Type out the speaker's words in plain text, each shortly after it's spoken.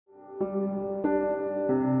Oh,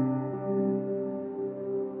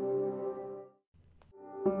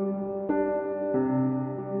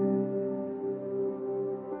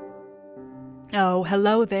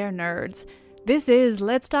 hello there, nerds. This is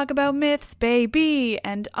Let's Talk About Myths, baby,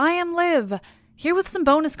 and I am Liv, here with some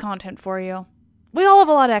bonus content for you. We all have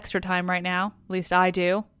a lot of extra time right now, at least I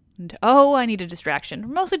do. And oh, I need a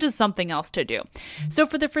distraction, mostly just something else to do. So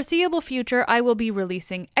for the foreseeable future, I will be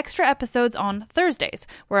releasing extra episodes on Thursdays,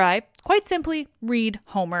 where I, quite simply, read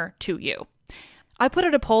Homer to you. I put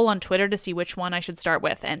out a poll on Twitter to see which one I should start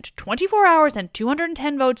with, and 24 hours and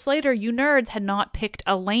 210 votes later, you nerds had not picked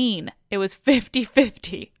a lane. It was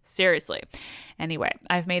 50-50. Seriously. Anyway,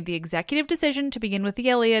 I've made the executive decision to begin with the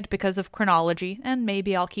Iliad because of chronology, and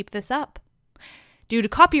maybe I'll keep this up. Due to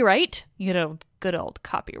copyright, good old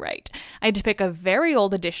copyright, I had to pick a very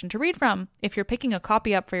old edition to read from. If you're picking a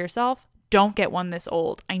copy up for yourself, don't get one this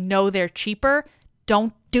old. I know they're cheaper.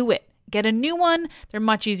 Don't do it. Get a new one. They're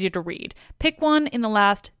much easier to read. Pick one in the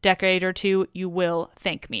last decade or two. You will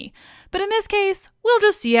thank me. But in this case, we'll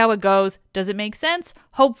just see how it goes. Does it make sense?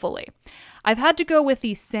 Hopefully. I've had to go with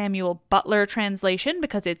the Samuel Butler translation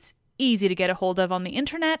because it's easy to get a hold of on the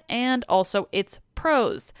internet, and also it's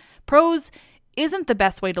prose. Prose isn't the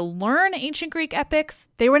best way to learn ancient Greek epics.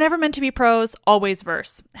 They were never meant to be prose, always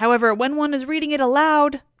verse. However, when one is reading it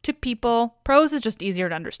aloud to people, prose is just easier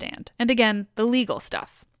to understand. And again, the legal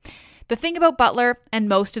stuff. The thing about Butler and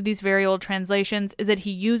most of these very old translations is that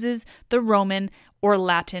he uses the Roman or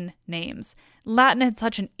Latin names. Latin had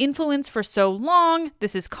such an influence for so long.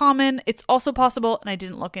 This is common. It's also possible, and I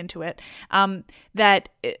didn't look into it, that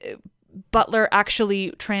Butler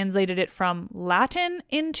actually translated it from Latin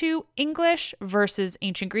into English versus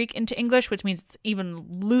ancient Greek into English, which means it's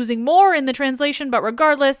even losing more in the translation. But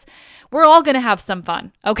regardless, we're all going to have some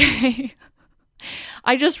fun, okay?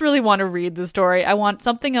 I just really want to read the story. I want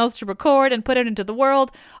something else to record and put it into the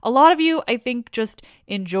world. A lot of you, I think, just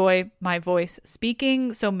enjoy my voice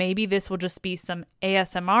speaking, so maybe this will just be some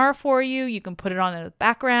ASMR for you. You can put it on in the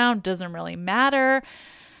background. Doesn't really matter.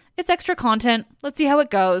 It's extra content. Let's see how it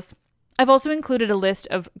goes. I've also included a list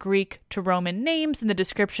of Greek to Roman names in the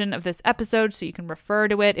description of this episode, so you can refer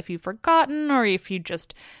to it if you've forgotten or if you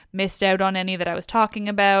just missed out on any that I was talking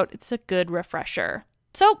about. It's a good refresher.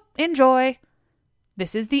 So, enjoy.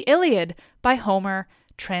 This is the Iliad by Homer,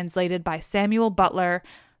 translated by Samuel Butler,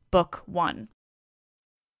 Book 1.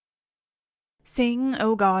 Sing,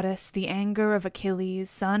 O goddess, the anger of Achilles,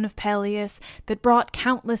 son of Peleus, that brought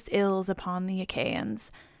countless ills upon the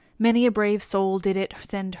Achaeans. Many a brave soul did it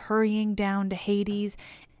send hurrying down to Hades,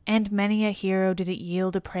 and many a hero did it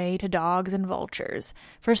yield a prey to dogs and vultures.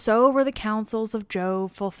 For so were the counsels of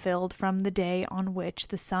Jove fulfilled from the day on which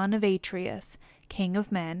the son of Atreus, king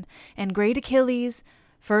of men, and great Achilles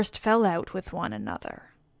first fell out with one another.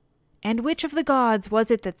 And which of the gods was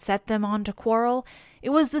it that set them on to quarrel? It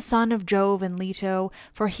was the son of Jove and Leto,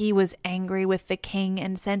 for he was angry with the king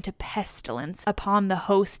and sent a pestilence upon the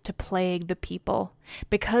host to plague the people.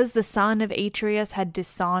 Because the son of Atreus had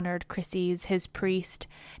dishonored Chryses his priest,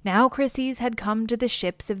 now Chryses had come to the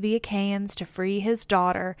ships of the Achaeans to free his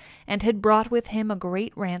daughter, and had brought with him a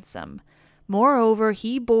great ransom. Moreover,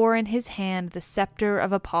 he bore in his hand the scepter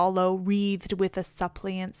of Apollo wreathed with a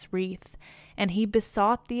suppliant's wreath, and he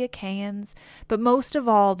besought the Achaeans, but most of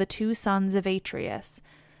all the two sons of Atreus,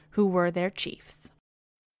 who were their chiefs.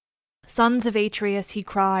 Sons of Atreus, he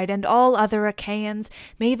cried, and all other Achaeans,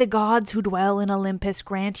 may the gods who dwell in Olympus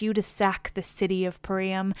grant you to sack the city of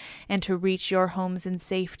Priam, and to reach your homes in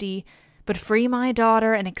safety. But free my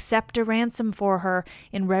daughter, and accept a ransom for her,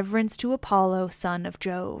 in reverence to Apollo, son of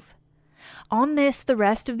Jove. On this the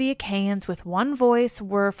rest of the Achaeans with one voice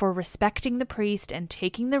were for respecting the priest and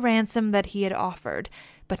taking the ransom that he had offered,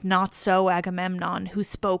 but not so Agamemnon, who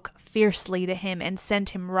spoke fiercely to him and sent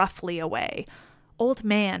him roughly away. Old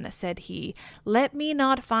man, said he, let me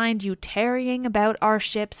not find you tarrying about our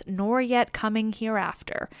ships, nor yet coming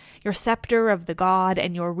hereafter. Your scepter of the god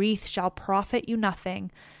and your wreath shall profit you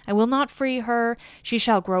nothing. I will not free her. She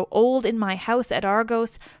shall grow old in my house at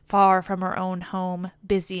Argos, far from her own home,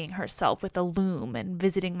 busying herself with a loom and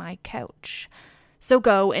visiting my couch. So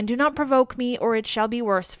go, and do not provoke me, or it shall be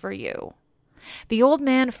worse for you. The old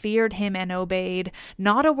man feared him and obeyed.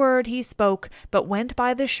 Not a word he spoke, but went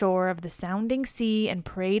by the shore of the sounding sea and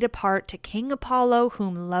prayed apart to King Apollo,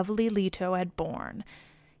 whom lovely Leto had borne.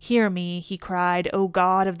 Hear me, he cried, O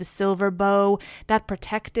god of the silver bow, that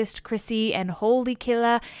protectest Chryse and holy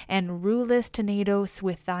Cilla, and rulest Tenedos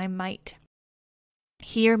with thy might.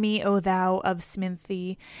 Hear me, O thou of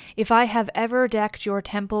Sminthi, if I have ever decked your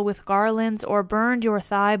temple with garlands, or burned your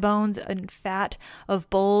thigh bones in fat of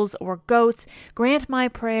bulls or goats, grant my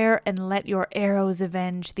prayer, and let your arrows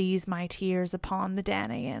avenge these my tears upon the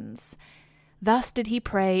Danaans. Thus did he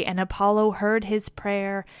pray, and Apollo heard his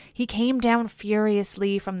prayer. He came down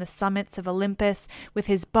furiously from the summits of Olympus, with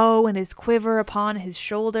his bow and his quiver upon his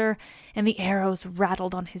shoulder, and the arrows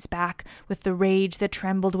rattled on his back with the rage that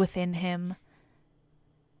trembled within him.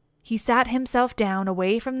 He sat himself down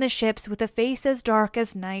away from the ships with a face as dark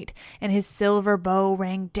as night, and his silver bow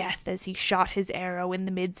rang death as he shot his arrow in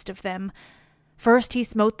the midst of them. First he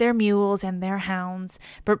smote their mules and their hounds,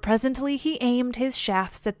 but presently he aimed his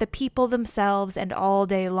shafts at the people themselves, and all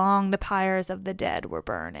day long the pyres of the dead were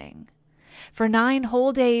burning. For 9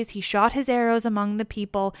 whole days he shot his arrows among the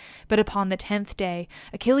people, but upon the 10th day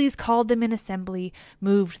Achilles called them in assembly,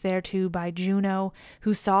 moved thereto by Juno,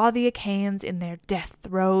 who saw the Achaeans in their death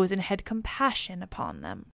throes and had compassion upon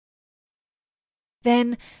them.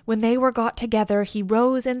 Then, when they were got together, he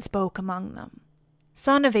rose and spoke among them.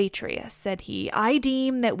 Son of Atreus, said he, I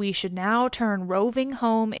deem that we should now turn roving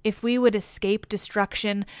home if we would escape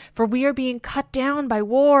destruction, for we are being cut down by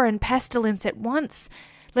war and pestilence at once.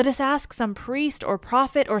 Let us ask some priest or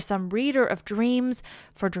prophet or some reader of dreams,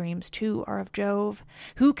 for dreams too are of Jove,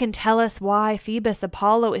 who can tell us why Phoebus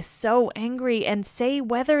Apollo is so angry, and say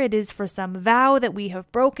whether it is for some vow that we have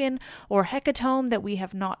broken, or hecatomb that we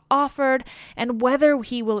have not offered, and whether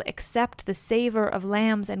he will accept the savor of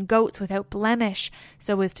lambs and goats without blemish,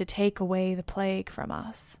 so as to take away the plague from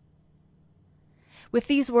us. With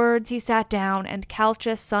these words he sat down, and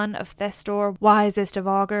Calchas, son of Thestor, wisest of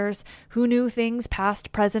augurs, who knew things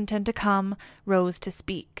past, present, and to come, rose to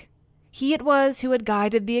speak. He it was who had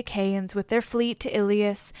guided the Achaeans with their fleet to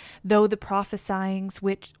Ilias, though the prophesyings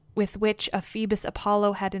with which a Phoebus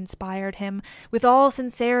Apollo had inspired him, with all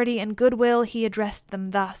sincerity and goodwill he addressed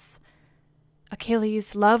them thus.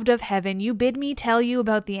 Achilles, loved of heaven, you bid me tell you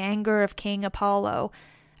about the anger of King Apollo.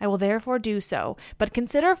 I will therefore do so, but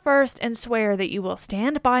consider first and swear that you will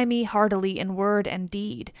stand by me heartily in word and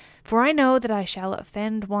deed, for I know that I shall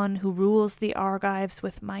offend one who rules the Argives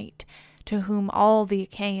with might, to whom all the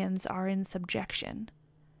Achaeans are in subjection.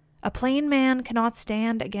 A plain man cannot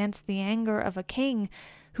stand against the anger of a king,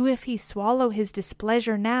 who if he swallow his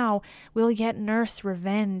displeasure now, will yet nurse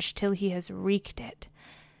revenge till he has wreaked it.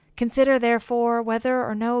 Consider therefore whether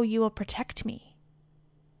or no you will protect me.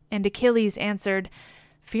 And Achilles answered,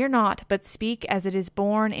 Fear not, but speak as it is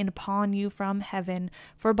borne in upon you from heaven,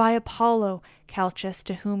 for by Apollo, Calchas,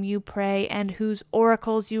 to whom you pray, and whose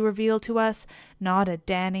oracles you reveal to us, not a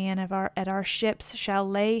Danaan at our ships shall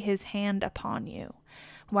lay his hand upon you,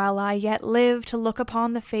 while I yet live to look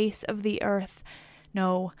upon the face of the earth.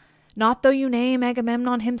 No, not though you name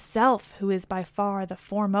Agamemnon himself, who is by far the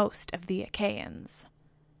foremost of the Achaeans.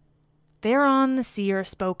 Thereon the seer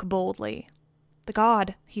spoke boldly. The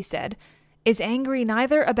god, he said, is angry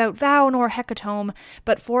neither about vow nor hecatomb,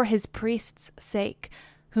 but for his priest's sake,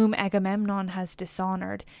 whom Agamemnon has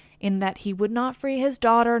dishonored, in that he would not free his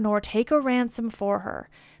daughter nor take a ransom for her.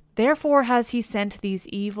 Therefore has he sent these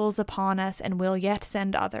evils upon us, and will yet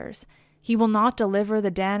send others. He will not deliver the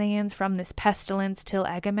Danaans from this pestilence till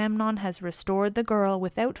Agamemnon has restored the girl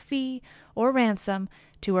without fee or ransom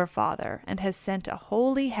to her father, and has sent a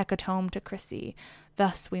holy hecatomb to Chryse.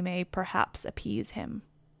 Thus we may perhaps appease him.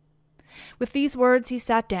 With these words he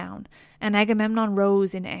sat down, and Agamemnon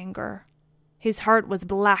rose in anger. His heart was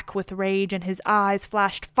black with rage, and his eyes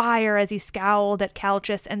flashed fire as he scowled at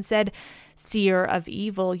Calchas and said, Seer of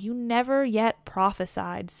evil, you never yet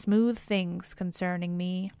prophesied smooth things concerning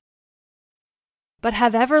me, but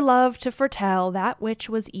have ever loved to foretell that which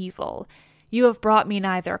was evil. You have brought me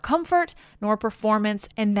neither comfort nor performance,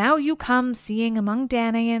 and now you come seeing among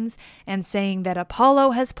Danaans, and saying that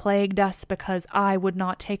Apollo has plagued us because I would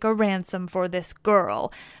not take a ransom for this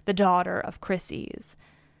girl, the daughter of Chryses.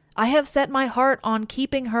 I have set my heart on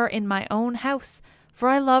keeping her in my own house, for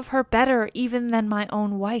I love her better even than my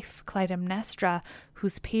own wife, Clytemnestra,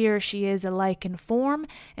 whose peer she is alike in form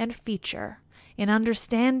and feature, in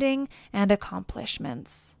understanding and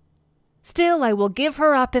accomplishments. Still I will give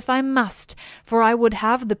her up if I must, for I would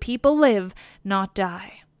have the people live, not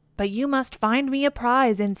die. But you must find me a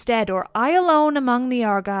prize instead, or I alone among the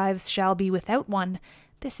Argives shall be without one.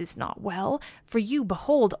 This is not well, for you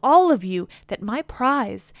behold, all of you, that my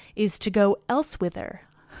prize is to go elsewhither.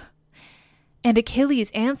 And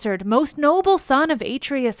Achilles answered, Most noble son of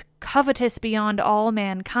Atreus, covetous beyond all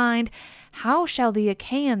mankind, how shall the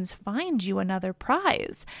Achaeans find you another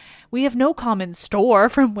prize? We have no common store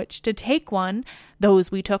from which to take one.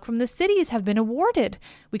 Those we took from the cities have been awarded.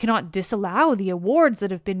 We cannot disallow the awards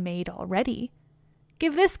that have been made already.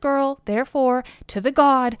 Give this girl, therefore, to the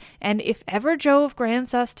god, and if ever Jove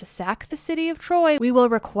grants us to sack the city of Troy, we will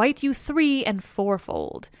requite you 3 and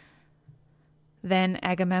 4-fold. Then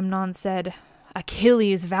Agamemnon said,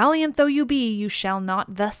 Achilles, valiant though you be, you shall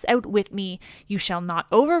not thus outwit me. You shall not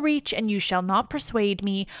overreach, and you shall not persuade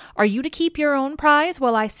me. Are you to keep your own prize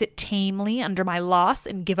while I sit tamely under my loss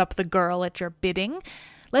and give up the girl at your bidding?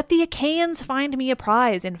 Let the Achaeans find me a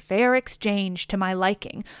prize in fair exchange to my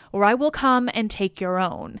liking, or I will come and take your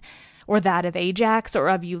own, or that of Ajax or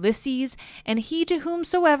of Ulysses, and he to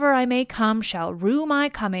whomsoever I may come shall rue my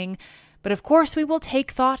coming. But of course we will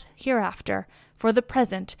take thought hereafter. For the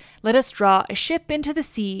present, let us draw a ship into the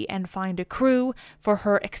sea and find a crew for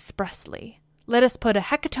her expressly. Let us put a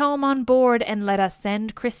hecatomb on board, and let us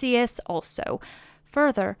send Chryseis also.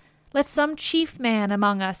 Further, let some chief man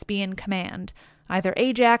among us be in command, either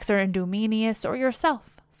Ajax or Idomeneus or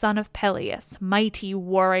yourself, son of Peleus, mighty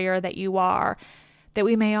warrior that you are, that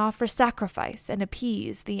we may offer sacrifice and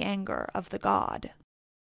appease the anger of the god.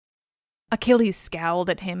 Achilles scowled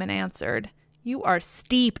at him and answered, You are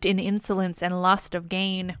steeped in insolence and lust of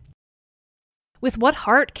gain. With what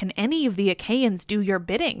heart can any of the Achaeans do your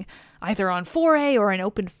bidding, either on foray or in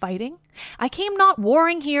open fighting? I came not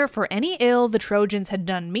warring here for any ill the Trojans had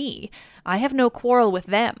done me. I have no quarrel with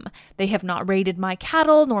them. They have not raided my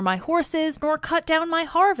cattle, nor my horses, nor cut down my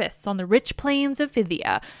harvests on the rich plains of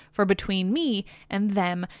Phthia, for between me and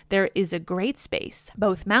them there is a great space,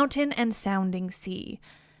 both mountain and sounding sea.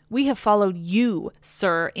 We have followed you,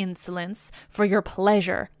 Sir Insolence, for your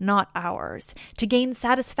pleasure, not ours, to gain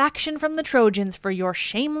satisfaction from the Trojans for your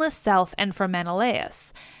shameless self and for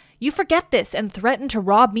Menelaus. You forget this and threaten to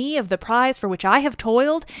rob me of the prize for which I have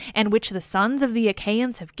toiled and which the sons of the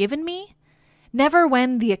Achaeans have given me? Never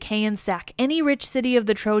when the Achaeans sack any rich city of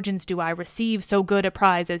the Trojans do I receive so good a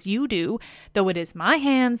prize as you do, though it is my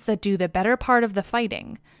hands that do the better part of the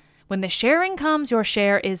fighting. When the sharing comes, your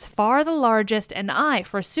share is far the largest, and I,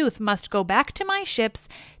 forsooth, must go back to my ships,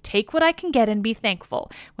 take what I can get, and be thankful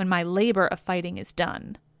when my labor of fighting is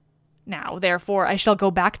done. Now, therefore, I shall go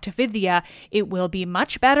back to Phthia. It will be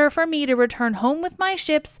much better for me to return home with my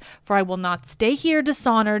ships, for I will not stay here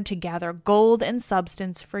dishonored to gather gold and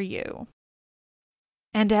substance for you.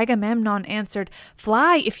 And Agamemnon answered,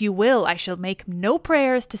 Fly, if you will, I shall make no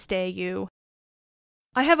prayers to stay you.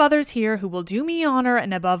 I have others here who will do me honor,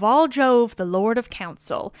 and above all Jove, the Lord of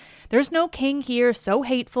Counsel. There's no king here so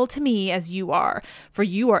hateful to me as you are, for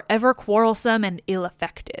you are ever quarrelsome and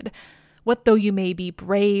ill-affected. What though you may be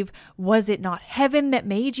brave, was it not heaven that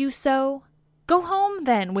made you so? Go home,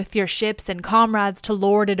 then, with your ships and comrades to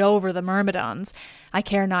lord it over the Myrmidons. I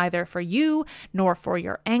care neither for you nor for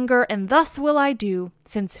your anger, and thus will I do.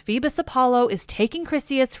 Since Phoebus Apollo is taking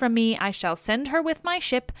Chryseis from me, I shall send her with my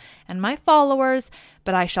ship and my followers,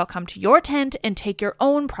 but I shall come to your tent and take your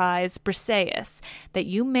own prize, Briseis, that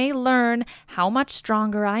you may learn how much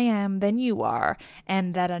stronger I am than you are,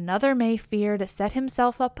 and that another may fear to set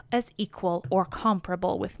himself up as equal or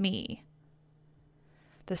comparable with me.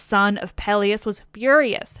 The son of Peleus was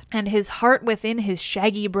furious, and his heart within his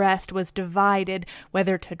shaggy breast was divided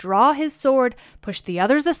whether to draw his sword, push the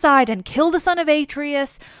others aside, and kill the son of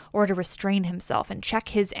Atreus, or to restrain himself and check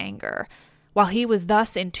his anger. While he was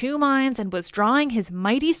thus in 2 minds and was drawing his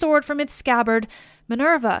mighty sword from its scabbard,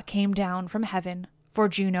 Minerva came down from heaven, for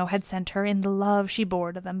Juno had sent her in the love she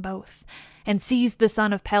bore to them both, and seized the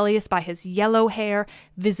son of Peleus by his yellow hair,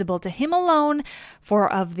 visible to him alone,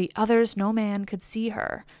 for of the others no man could see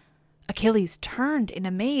her. Achilles turned in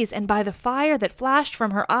amaze, and by the fire that flashed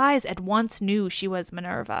from her eyes at once knew she was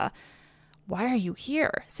Minerva. "Why are you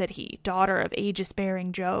here?" said he, "daughter of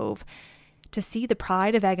aegis-bearing Jove? To see the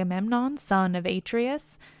pride of Agamemnon, son of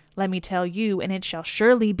Atreus? Let me tell you, and it shall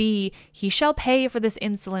surely be, he shall pay for this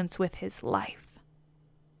insolence with his life."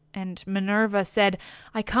 And Minerva said,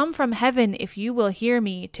 "I come from heaven, if you will hear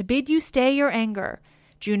me, to bid you stay your anger.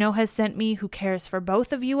 Juno has sent me, who cares for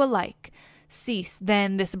both of you alike. Cease,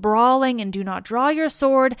 then, this brawling, and do not draw your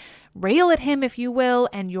sword. Rail at him if you will,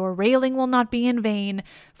 and your railing will not be in vain.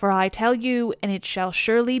 For I tell you, and it shall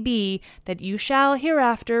surely be, that you shall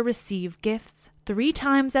hereafter receive gifts 3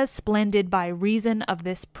 times as splendid by reason of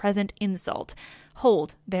this present insult.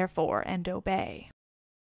 Hold, therefore, and obey."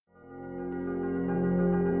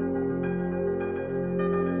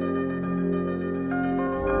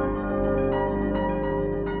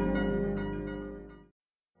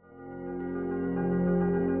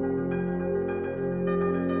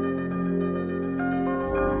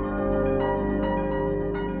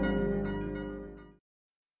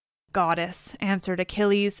 "Goddess," answered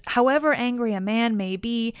Achilles, "however angry a man may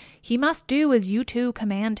be, he must do as you two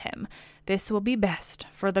command him. This will be best,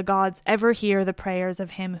 for the gods ever hear the prayers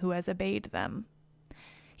of him who has obeyed them."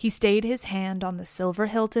 He stayed his hand on the silver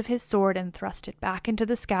hilt of his sword and thrust it back into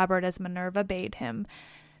the scabbard as Minerva bade him.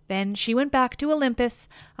 Then she went back to Olympus,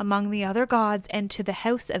 among the other gods, and to the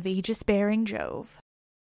house of aegis-bearing Jove.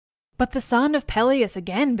 But the son of Peleus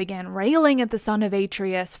again began railing at the son of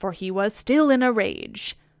Atreus, for he was still in a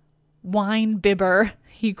rage. "Wine bibber,"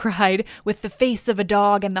 he cried, "with the face of a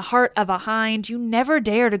dog and the heart of a hind, you never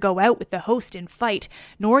dare to go out with the host in fight,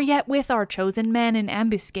 nor yet with our chosen men in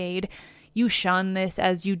ambuscade. You shun this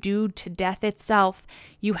as you do to death itself.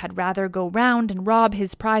 You had rather go round and rob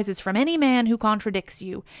his prizes from any man who contradicts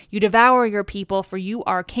you. You devour your people, for you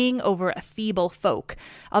are king over a feeble folk.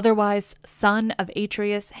 Otherwise, son of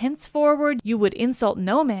Atreus, henceforward you would insult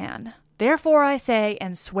no man. Therefore I say,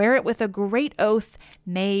 and swear it with a great oath,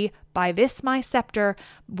 nay, by this my sceptre,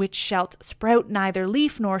 which shalt sprout neither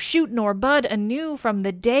leaf nor shoot nor bud anew from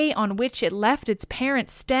the day on which it left its parent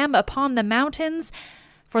stem upon the mountains,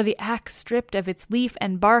 for the axe stripped of its leaf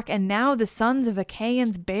and bark, and now the sons of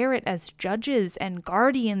Achaeans bear it as judges and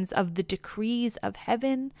guardians of the decrees of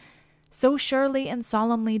heaven. So surely and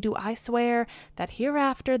solemnly do I swear that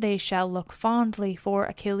hereafter they shall look fondly for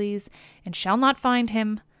Achilles, and shall not find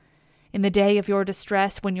him. In the day of your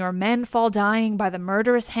distress, when your men fall dying by the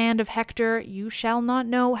murderous hand of Hector, you shall not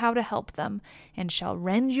know how to help them, and shall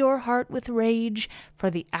rend your heart with rage for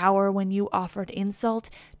the hour when you offered insult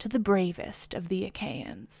to the bravest of the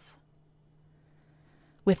Achaeans."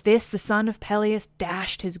 With this the son of Peleus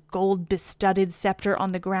dashed his gold-bestudded scepter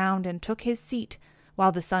on the ground and took his seat,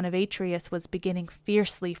 while the son of Atreus was beginning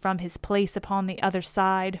fiercely from his place upon the other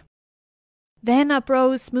side. Then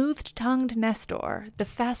uprose smooth-tongued Nestor, the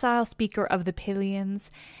facile speaker of the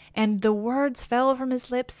Pylians, and the words fell from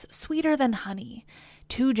his lips sweeter than honey.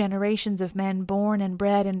 2 generations of men born and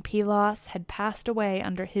bred in Pylos had passed away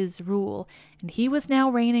under his rule, and he was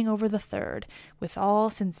now reigning over the 3rd. With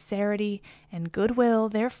all sincerity and goodwill,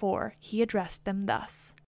 therefore, he addressed them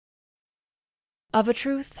thus. "Of a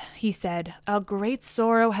truth," he said, "a great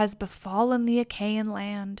sorrow has befallen the Achaean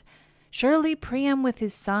land. Surely Priam with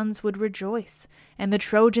his sons would rejoice, and the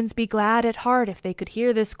Trojans be glad at heart if they could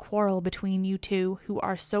hear this quarrel between you two, who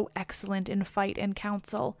are so excellent in fight and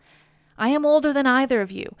counsel. I am older than either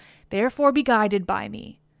of you, therefore be guided by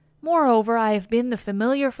me. Moreover, I have been the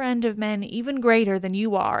familiar friend of men even greater than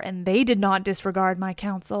you are, and they did not disregard my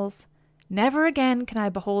counsels. Never again can I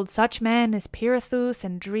behold such men as Pirithous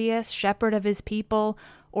and Dries, shepherd of his people,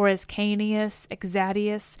 or as Caeneus,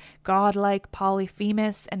 Exadius, godlike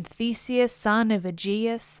Polyphemus, and Theseus, son of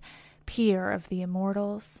Aegeus, peer of the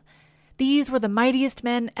immortals. These were the mightiest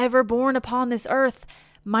men ever born upon this earth.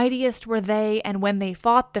 Mightiest were they, and when they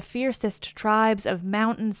fought the fiercest tribes of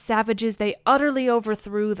mountain savages, they utterly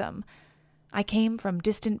overthrew them. I came from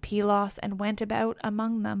distant Pylos and went about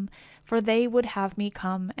among them, for they would have me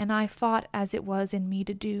come, and I fought as it was in me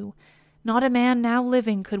to do. Not a man now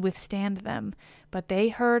living could withstand them, but they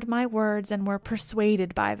heard my words and were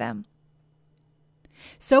persuaded by them.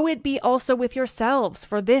 So it be also with yourselves,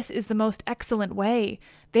 for this is the most excellent way.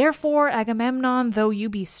 Therefore, Agamemnon, though you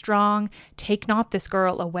be strong, take not this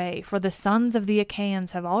girl away, for the sons of the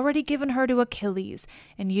Achaeans have already given her to Achilles,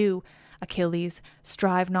 and you, Achilles,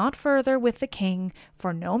 strive not further with the king,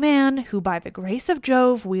 for no man who by the grace of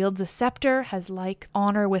Jove wields a scepter has like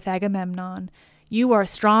honor with Agamemnon. You are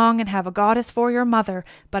strong and have a goddess for your mother,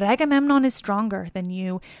 but Agamemnon is stronger than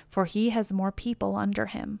you, for he has more people under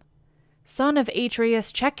him. Son of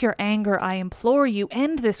Atreus, check your anger, I implore you,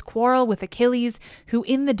 end this quarrel with Achilles, who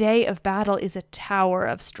in the day of battle is a tower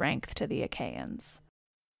of strength to the Achaeans."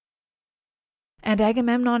 And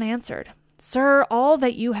Agamemnon answered, "Sir, all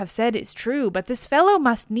that you have said is true, but this fellow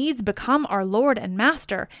must needs become our lord and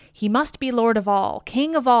master. He must be lord of all,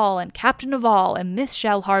 king of all, and captain of all, and this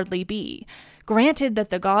shall hardly be. Granted that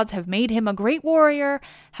the gods have made him a great warrior,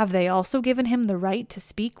 have they also given him the right to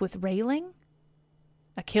speak with railing?"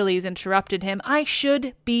 Achilles interrupted him. "I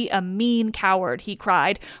should be a mean coward," he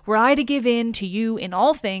cried, "were I to give in to you in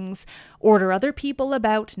all things. Order other people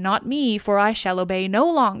about, not me, for I shall obey no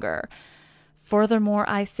longer. Furthermore,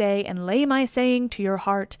 I say, and lay my saying to your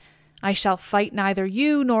heart, I shall fight neither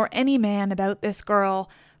you nor any man about this girl,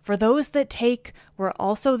 for those that take were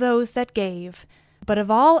also those that gave. But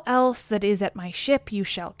of all else that is at my ship you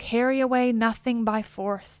shall carry away nothing by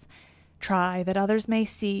force. Try that others may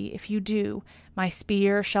see, if you do, my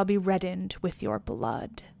spear shall be reddened with your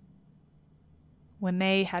blood." When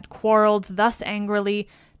they had quarrelled thus angrily,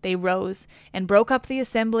 they rose and broke up the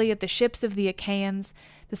assembly at the ships of the Achaeans.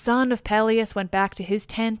 The son of Peleus went back to his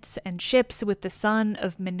tents and ships with the son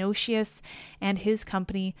of Menoetius and his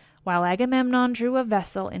company, while Agamemnon drew a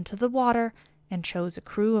vessel into the water and chose a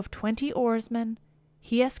crew of 20 oarsmen.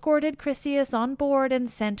 He escorted Chryseis on board and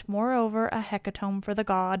sent moreover a hecatomb for the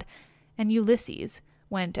god, and Ulysses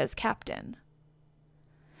went as captain.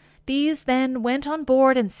 These then went on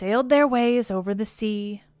board and sailed their ways over the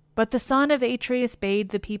sea. But the son of Atreus bade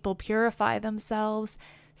the people purify themselves.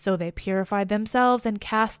 So they purified themselves and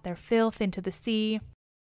cast their filth into the sea.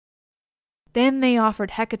 Then they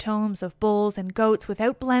offered hecatombs of bulls and goats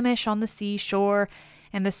without blemish on the sea shore,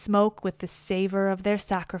 and the smoke with the savor of their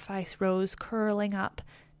sacrifice rose curling up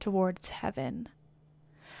towards heaven.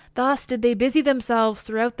 Thus did they busy themselves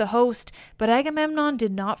throughout the host, but Agamemnon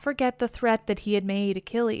did not forget the threat that he had made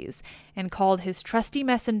Achilles, and called his trusty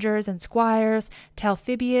messengers and squires,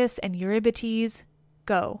 Talthybius and Eurybates.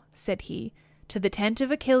 Go, said he, to the tent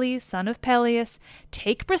of Achilles, son of Peleus,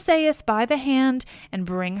 take Briseis by the hand, and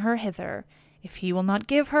bring her hither. If he will not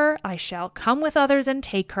give her, I shall come with others and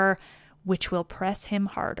take her, which will press him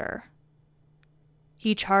harder.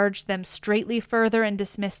 He charged them straightly further and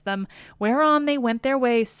dismissed them, whereon they went their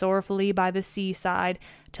way sorrowfully by the seaside,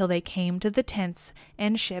 till they came to the tents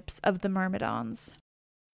and ships of the Myrmidons.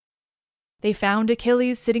 They found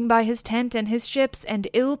Achilles sitting by his tent and his ships, and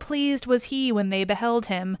ill-pleased was he when they beheld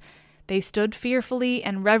him. They stood fearfully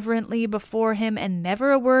and reverently before him, and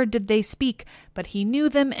never a word did they speak, but he knew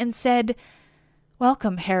them and said,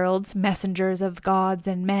 Welcome, heralds, messengers of gods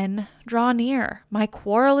and men. Draw near. My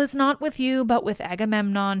quarrel is not with you, but with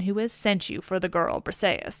Agamemnon, who has sent you for the girl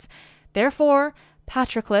Briseis. Therefore,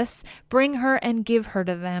 Patroclus, bring her and give her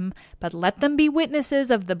to them, but let them be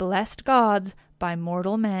witnesses of the blessed gods by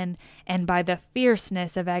mortal men, and by the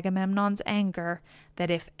fierceness of Agamemnon's anger, that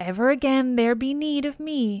if ever again there be need of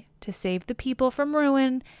me to save the people from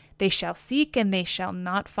ruin, they shall seek and they shall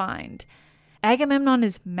not find. Agamemnon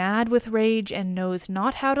is mad with rage and knows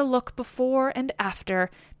not how to look before and after,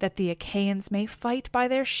 that the Achaeans may fight by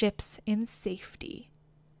their ships in safety.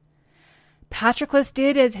 Patroclus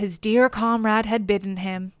did as his dear comrade had bidden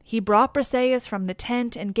him. He brought Briseis from the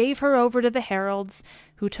tent and gave her over to the heralds,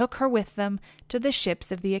 who took her with them to the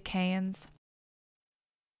ships of the Achaeans.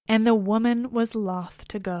 And the woman was loth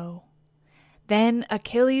to go. Then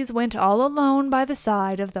Achilles went all alone by the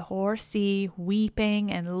side of the hoar sea,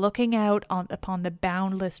 weeping and looking out upon the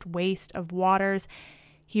boundless waste of waters.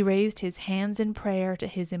 He raised his hands in prayer to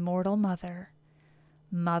his immortal mother.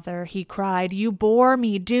 Mother, he cried, you bore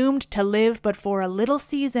me doomed to live but for a little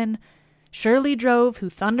season. Surely Jove, who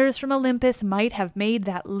thunders from Olympus, might have made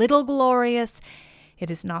that little glorious.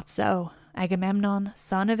 It is not so. Agamemnon,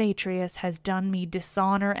 son of Atreus, has done me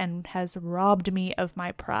dishonor and has robbed me of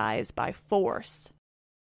my prize by force.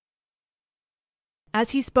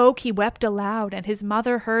 As he spoke, he wept aloud, and his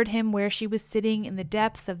mother heard him where she was sitting in the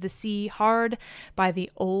depths of the sea, hard by the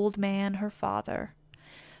old man her father.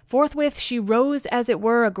 Forthwith she rose as it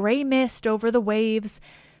were a grey mist over the waves,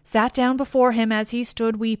 sat down before him as he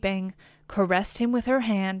stood weeping, caressed him with her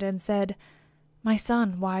hand, and said, My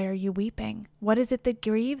son, why are you weeping? What is it that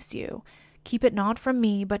grieves you? Keep it not from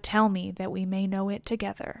me, but tell me, that we may know it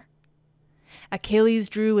together. Achilles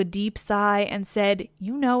drew a deep sigh and said,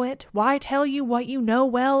 You know it. Why tell you what you know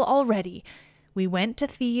well already? We went to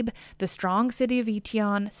Thebe, the strong city of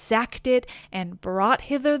Eetion, sacked it, and brought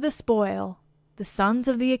hither the spoil. The sons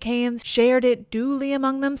of the Achaeans shared it duly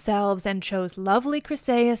among themselves, and chose lovely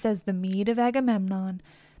Chryseis as the meed of Agamemnon.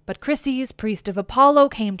 But Chryses, priest of Apollo,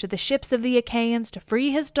 came to the ships of the Achaeans to free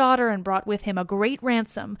his daughter, and brought with him a great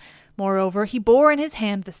ransom. Moreover, he bore in his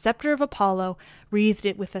hand the scepter of Apollo, wreathed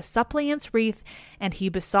it with a suppliant's wreath, and he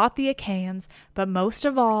besought the Achaeans, but most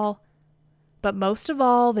of all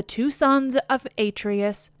the 2 sons of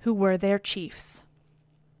Atreus, who were their chiefs.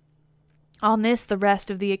 On this the rest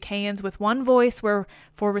of the Achaeans with one voice were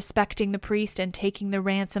for respecting the priest and taking the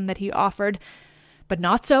ransom that he offered. But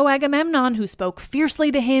not so Agamemnon, who spoke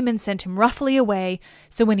fiercely to him and sent him roughly away.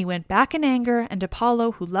 So when he went back in anger, and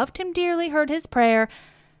Apollo, who loved him dearly, heard his prayer,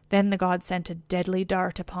 then the god sent a deadly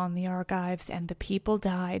dart upon the Argives, and the people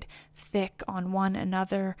died thick on one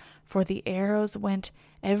another, for the arrows went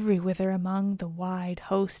everywhither among the wide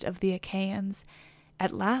host of the Achaeans.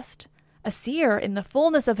 At last a seer, in the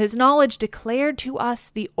fullness of his knowledge, declared to us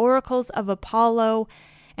the oracles of Apollo,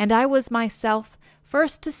 and I was myself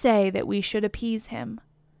first to say that we should appease him.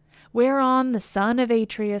 Whereon the son of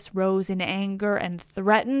Atreus rose in anger and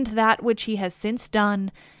threatened that which he has since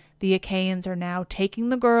done. The Achaeans are now taking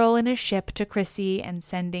the girl in a ship to Chryse and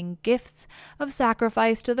sending gifts of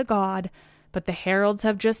sacrifice to the god, but the heralds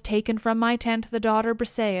have just taken from my tent the daughter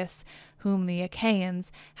Briseis, whom the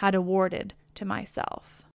Achaeans had awarded to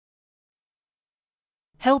myself.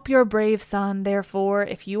 Help your brave son, therefore,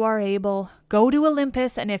 if you are able. Go to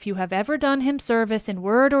Olympus, and if you have ever done him service in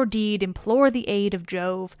word or deed, implore the aid of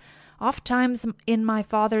Jove. Ofttimes in my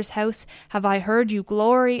father's house have I heard you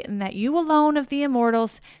glory in that you alone of the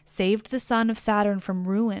immortals saved the son of Saturn from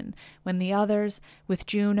ruin, when the others, with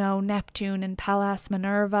Juno, Neptune, and Pallas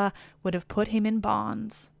Minerva, would have put him in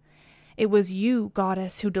bonds. It was you,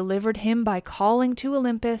 goddess, who delivered him by calling to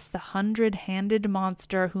Olympus the 100-handed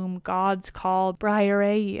monster whom gods call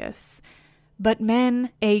Briareus, but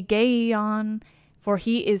men Aegeon, for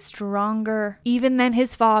he is stronger even than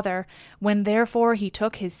his father. When therefore he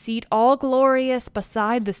took his seat all glorious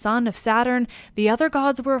beside the son of Saturn, the other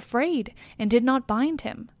gods were afraid and did not bind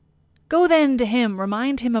him. Go then to him,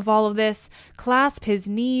 remind him of all of this, clasp his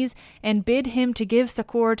knees, and bid him to give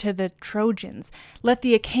succor to the Trojans. Let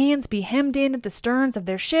the Achaeans be hemmed in at the sterns of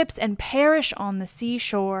their ships and perish on the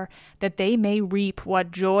seashore, that they may reap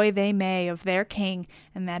what joy they may of their king,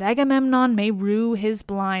 and that Agamemnon may rue his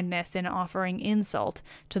blindness in offering insult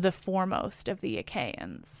to the foremost of the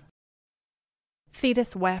Achaeans.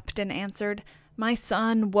 Thetis wept and answered, My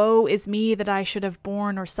son, woe is me that I should have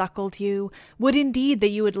borne or suckled you. Would indeed that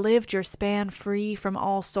you had lived your span free from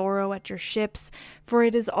all sorrow at your ships, for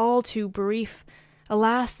it is all too brief.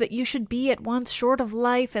 Alas, that you should be at once short of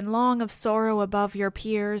life and long of sorrow above your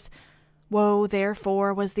peers. Woe,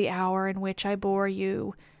 therefore, was the hour in which I bore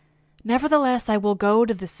you. Nevertheless, I will go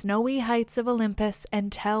to the snowy heights of Olympus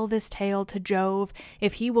and tell this tale to Jove,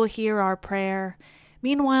 if he will hear our prayer.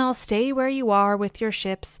 Meanwhile, stay where you are with your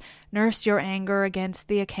ships, nurse your anger against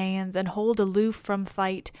the Achaeans, and hold aloof from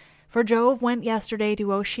fight. For Jove went yesterday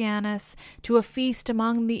to Oceanus, to a feast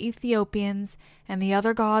among the Ethiopians, and the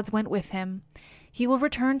other gods went with him. He will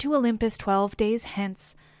return to Olympus 12 days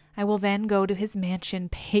hence. I will then go to his mansion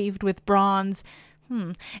paved with bronze,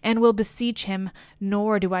 and will beseech him,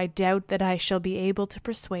 nor do I doubt that I shall be able to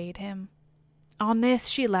persuade him. On this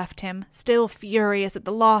she left him, still furious at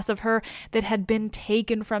the loss of her that had been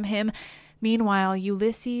taken from him. Meanwhile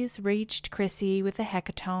Ulysses reached Chryse with a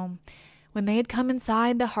hecatomb. When they had come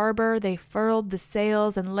inside the harbor, they furled the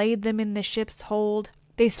sails and laid them in the ship's hold.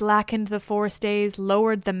 They slackened the forestays,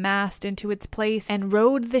 lowered the mast into its place, and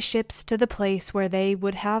rowed the ships to the place where they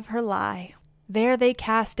would have her lie. There they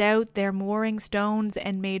cast out their mooring stones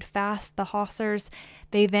and made fast the hawsers.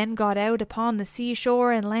 They then got out upon the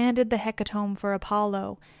seashore and landed the hecatomb for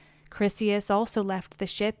Apollo. Chryseis also left the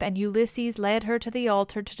ship, and Ulysses led her to the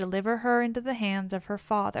altar to deliver her into the hands of her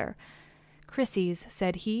father. Chryses,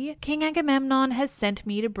 said he, King Agamemnon has sent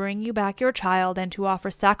me to bring you back your child and to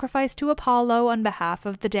offer sacrifice to Apollo on behalf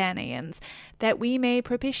of the Danaans, that we may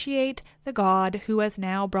propitiate the god who has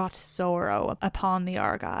now brought sorrow upon the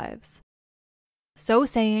Argives. So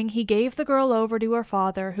saying, he gave the girl over to her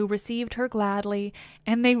father, who received her gladly,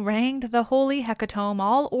 and they ranged the holy hecatomb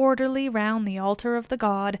all orderly round the altar of the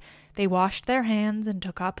god. They washed their hands and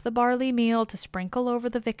took up the barley meal to sprinkle over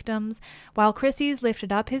the victims, while Chryses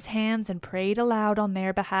lifted up his hands and prayed aloud on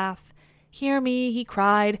their behalf. Hear me, he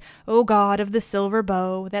cried, O God of the silver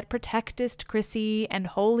bow, that protectest Chryse and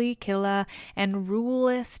holy Cilla, and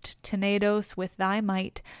rulest Tenedos with thy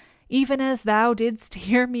might. Even as thou didst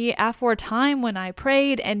hear me aforetime when I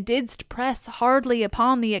prayed, and didst press hardly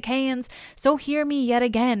upon the Achaeans, so hear me yet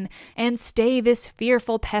again, and stay this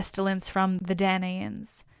fearful pestilence from the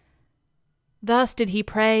Danaans. Thus did he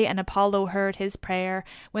pray, and Apollo heard his prayer.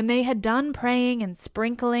 When they had done praying and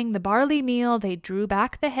sprinkling the barley meal, they drew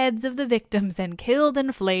back the heads of the victims and killed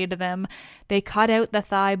and flayed them. They cut out the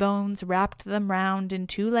thigh bones, wrapped them round in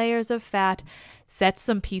 2 layers of fat, set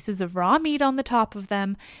some pieces of raw meat on the top of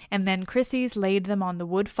them, and then Chryses laid them on the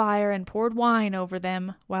wood fire and poured wine over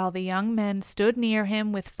them, while the young men stood near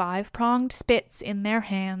him with 5-pronged spits in their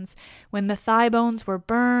hands. When the thigh bones were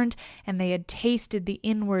burned, and they had tasted the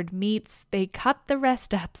inward meats, they cut the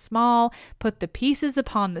rest up small, put the pieces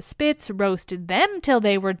upon the spits, roasted them till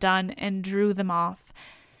they were done, and drew them off.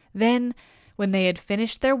 Then, when they had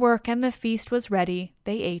finished their work and the feast was ready,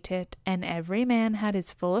 they ate it, and every man had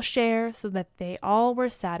his full share, so that they all were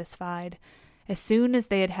satisfied. As soon as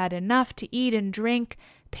they had had enough to eat and drink,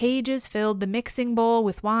 pages filled the mixing bowl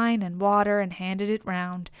with wine and water and handed it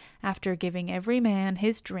round, after giving every man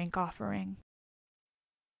his drink offering.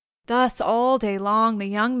 Thus all day long the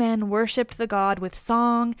young men worshipped the god with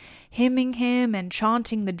song, hymning him and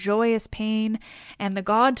chanting the joyous pain, and the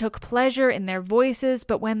god took pleasure in their voices.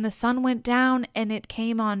 But when the sun went down and it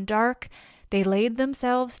came on dark, they laid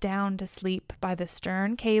themselves down to sleep by the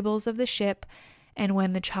stern cables of the ship, and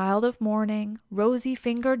when the child of morning,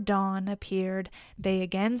 rosy-fingered dawn, appeared, they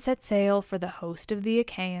again set sail for the host of the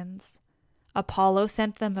Achaeans. Apollo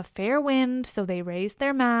sent them a fair wind, so they raised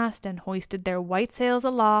their mast and hoisted their white sails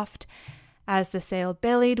aloft. As the sail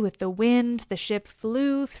bellied with the wind, the ship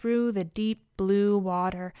flew through the deep blue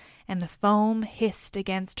water, and the foam hissed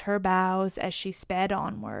against her bows as she sped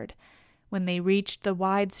onward. When they reached the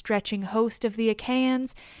wide-stretching host of the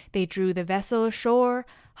Achaeans, they drew the vessel ashore,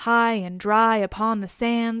 high and dry upon the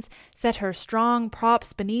sands, set her strong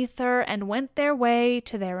props beneath her, and went their way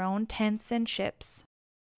to their own tents and ships.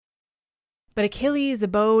 But Achilles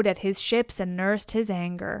abode at his ships and nursed his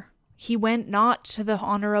anger. He went not to the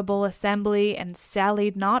honorable assembly, and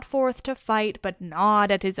sallied not forth to fight, but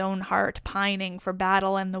gnawed at his own heart, pining for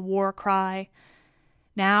battle and the war cry.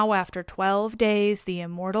 Now, after 12 days, the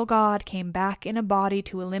immortal god came back in a body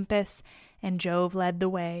to Olympus, and Jove led the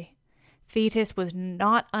way. Thetis was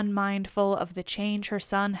not unmindful of the change her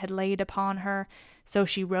son had laid upon her, so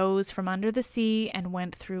she rose from under the sea and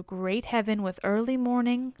went through great heaven with early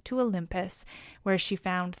morning to Olympus, where she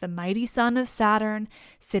found the mighty son of Saturn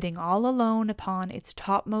sitting all alone upon its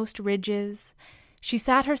topmost ridges. She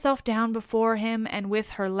sat herself down before him, and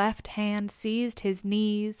with her left hand seized his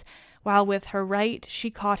knees, while with her right she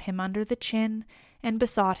caught him under the chin, and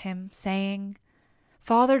besought him, saying,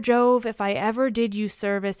 "Father Jove, if I ever did you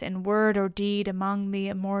service in word or deed among the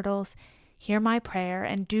immortals, hear my prayer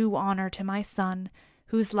and do honor to my son,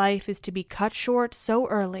 whose life is to be cut short so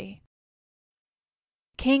early.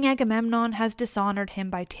 King Agamemnon has dishonored him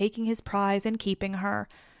by taking his prize and keeping her.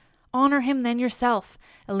 Honor him then yourself,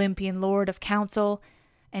 Olympian lord of counsel,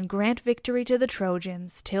 and grant victory to the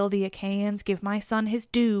Trojans, till the Achaeans give my son his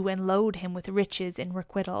due and load him with riches in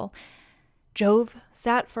requital." Jove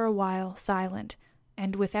sat for a while silent,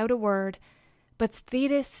 and without a word, but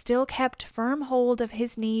Thetis still kept firm hold of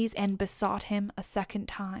his knees and besought him a second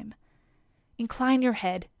time. "Incline your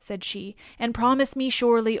head," said she, "and promise me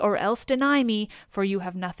surely, or else deny me, for you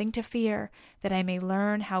have nothing to fear, that I may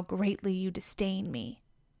learn how greatly you disdain me."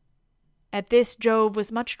 At this Jove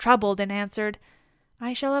was much troubled, and answered,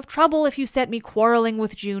 "I shall have trouble if you set me quarreling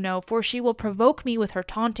with Juno, for she will provoke me with her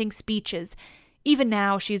taunting speeches. Even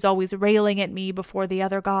now she is always railing at me before the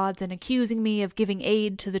other gods and accusing me of giving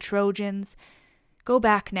aid to the Trojans. Go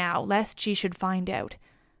back now, lest she should find out.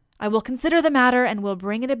 I will consider the matter and will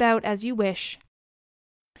bring it about as you wish.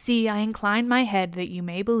 See, I incline my head that you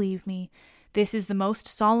may believe me. This is the most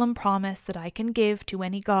solemn promise that I can give to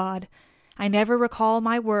any god. I never recall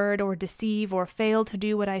my word or deceive or fail to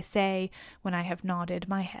do what I say when I have nodded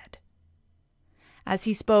my head." As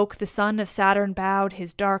he spoke, the son of Saturn bowed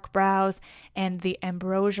his dark brows, and the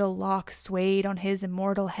ambrosial locks swayed on his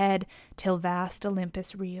immortal head till vast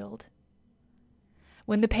Olympus reeled.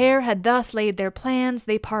 When the pair had thus laid their plans,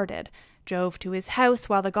 they parted, Jove to his house,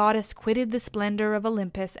 while the goddess quitted the splendor of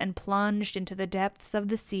Olympus and plunged into the depths of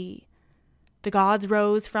the sea. The gods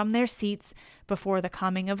rose from their seats before the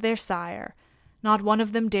coming of their sire. Not one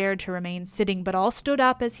of them dared to remain sitting, but all stood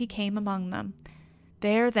up as he came among them.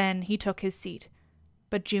 There then he took his seat.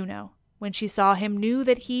 But Juno, when she saw him, knew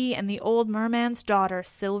that he and the old merman's daughter,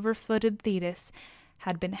 silver-footed Thetis,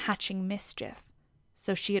 had been hatching mischief.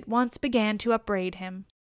 So she at once began to upbraid him.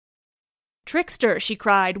 "Trickster," she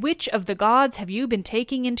cried, "which of the gods have you been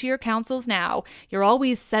taking into your counsels now? You're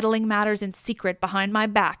always settling matters in secret behind my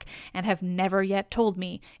back, and have never yet told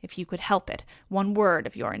me, if you could help it, one word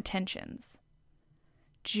of your intentions."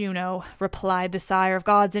 "Juno," replied the sire of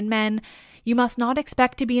gods and men, "you must not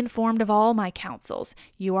expect to be informed of all my counsels.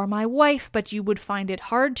 You are my wife, but you would find it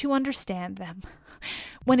hard to understand them.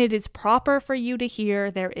 When it is proper for you to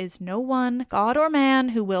hear, there is no one, god or man,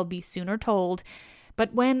 who will be sooner told.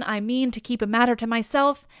 But when I mean to keep a matter to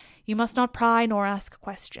myself, you must not pry nor ask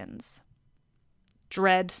questions."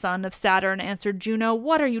 "Dread son of Saturn," answered Juno,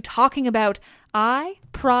 "what are you talking about? I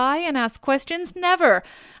pry and ask questions? Never!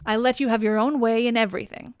 I let you have your own way in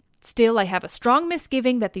everything. Still, I have a strong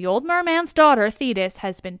misgiving that the old merman's daughter, Thetis,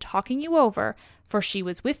 has been talking you over, for she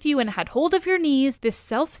was with you and had hold of your knees this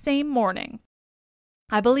self-same morning.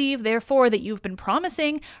 I believe, therefore, that you've been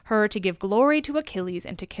promising her to give glory to Achilles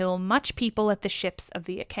and to kill much people at the ships of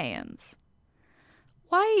the Achaeans."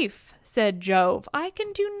 "Wife," said Jove, "I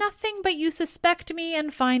can do nothing but you suspect me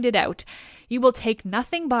and find it out. You will take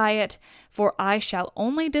nothing by it, for I shall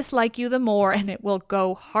only dislike you the more, and it will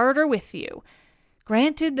go harder with you.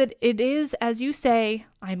 Granted that it is as you say,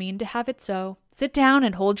 I mean to have it so. Sit down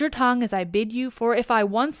and hold your tongue as I bid you, for if I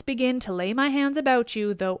once begin to lay my hands about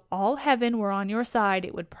you, though all heaven were on your side,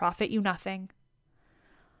 it would profit you nothing."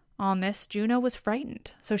 On this, Juno was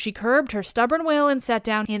frightened, so she curbed her stubborn will and sat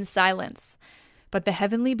down in silence. But the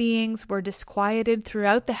heavenly beings were disquieted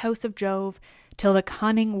throughout the house of Jove, till the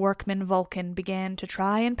cunning workman Vulcan began to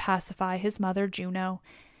try and pacify his mother Juno.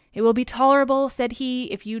 It will be tolerable, said he,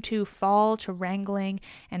 if you two fall to wrangling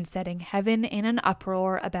and setting heaven in an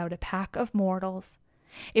uproar about a pack of mortals.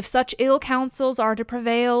 If such ill counsels are to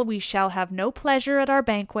prevail, we shall have no pleasure at our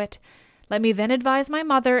banquet. Let me then advise my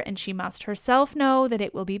mother, and she must herself know that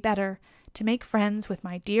it will be better to make friends with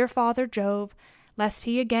my dear father Jove, lest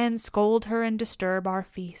he again scold her and disturb our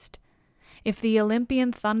feast. If the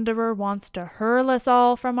Olympian thunderer wants to hurl us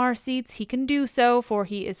all from our seats, he can do so, for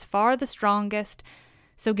he is far the strongest.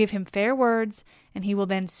 So give him fair words, and he will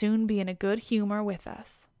then soon be in a good humor with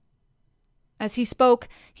us. As he spoke,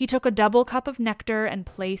 he took a double cup of nectar and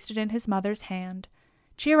placed it in his mother's hand.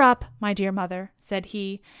 Cheer up, my dear mother, said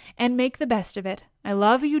he, and make the best of it. I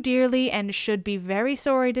love you dearly, and should be very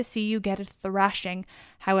sorry to see you get a thrashing,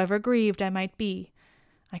 however grieved I might be.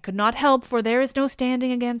 I could not help, for there is no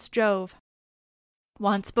standing against Jove.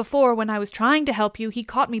 Once before, when I was trying to help you, he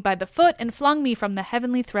caught me by the foot and flung me from the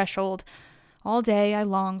heavenly threshold. All day I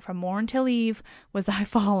long, from morn till eve, was I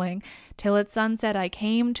falling, till at sunset I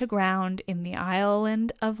came to ground in the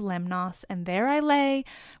island of Lemnos, and there I lay,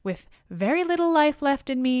 with very little life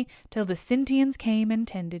left in me, till the Sintians came and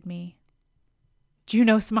tended me.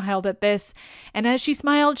 Juno smiled at this, and as she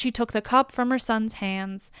smiled she took the cup from her son's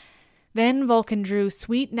hands. Then Vulcan drew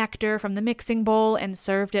sweet nectar from the mixing bowl and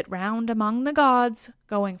served it round among the gods,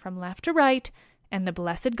 going from left to right, and the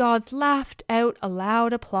blessed gods laughed out a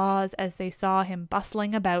loud applause as they saw him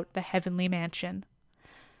bustling about the heavenly mansion.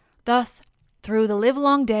 Thus, through the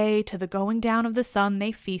livelong day to the going down of the sun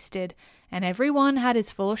they feasted, and every one had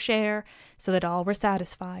his full share, so that all were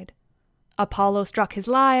satisfied. Apollo struck his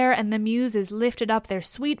lyre, and the muses lifted up their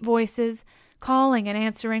sweet voices, calling and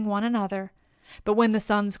answering one another. But when the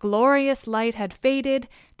sun's glorious light had faded,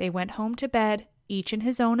 they went home to bed, each in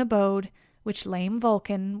his own abode, which lame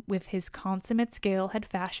Vulcan with his consummate skill had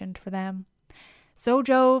fashioned for them. So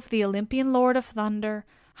Jove, the Olympian lord of thunder,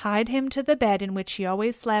 hied him to the bed in which he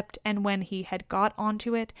always slept, and when he had got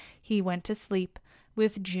onto it, he went to sleep,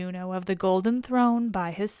 with Juno of the golden throne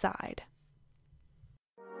by his side.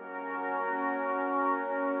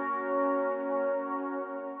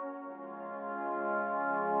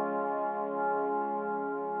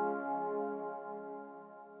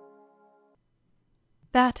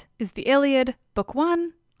 That is the Iliad, Book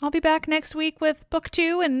 1. I'll be back next week with Book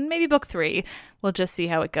 2 and maybe Book 3. We'll just see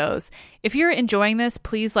how it goes. If you're enjoying this,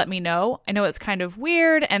 please let me know. I know it's kind of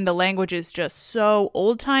weird and the language is just so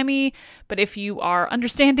old-timey, but if you are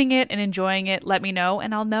understanding it and enjoying it, let me know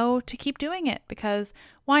and I'll know to keep doing it, because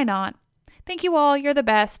why not? Thank you all. You're the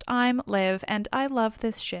best. I'm Liv, and I love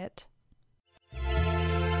this shit.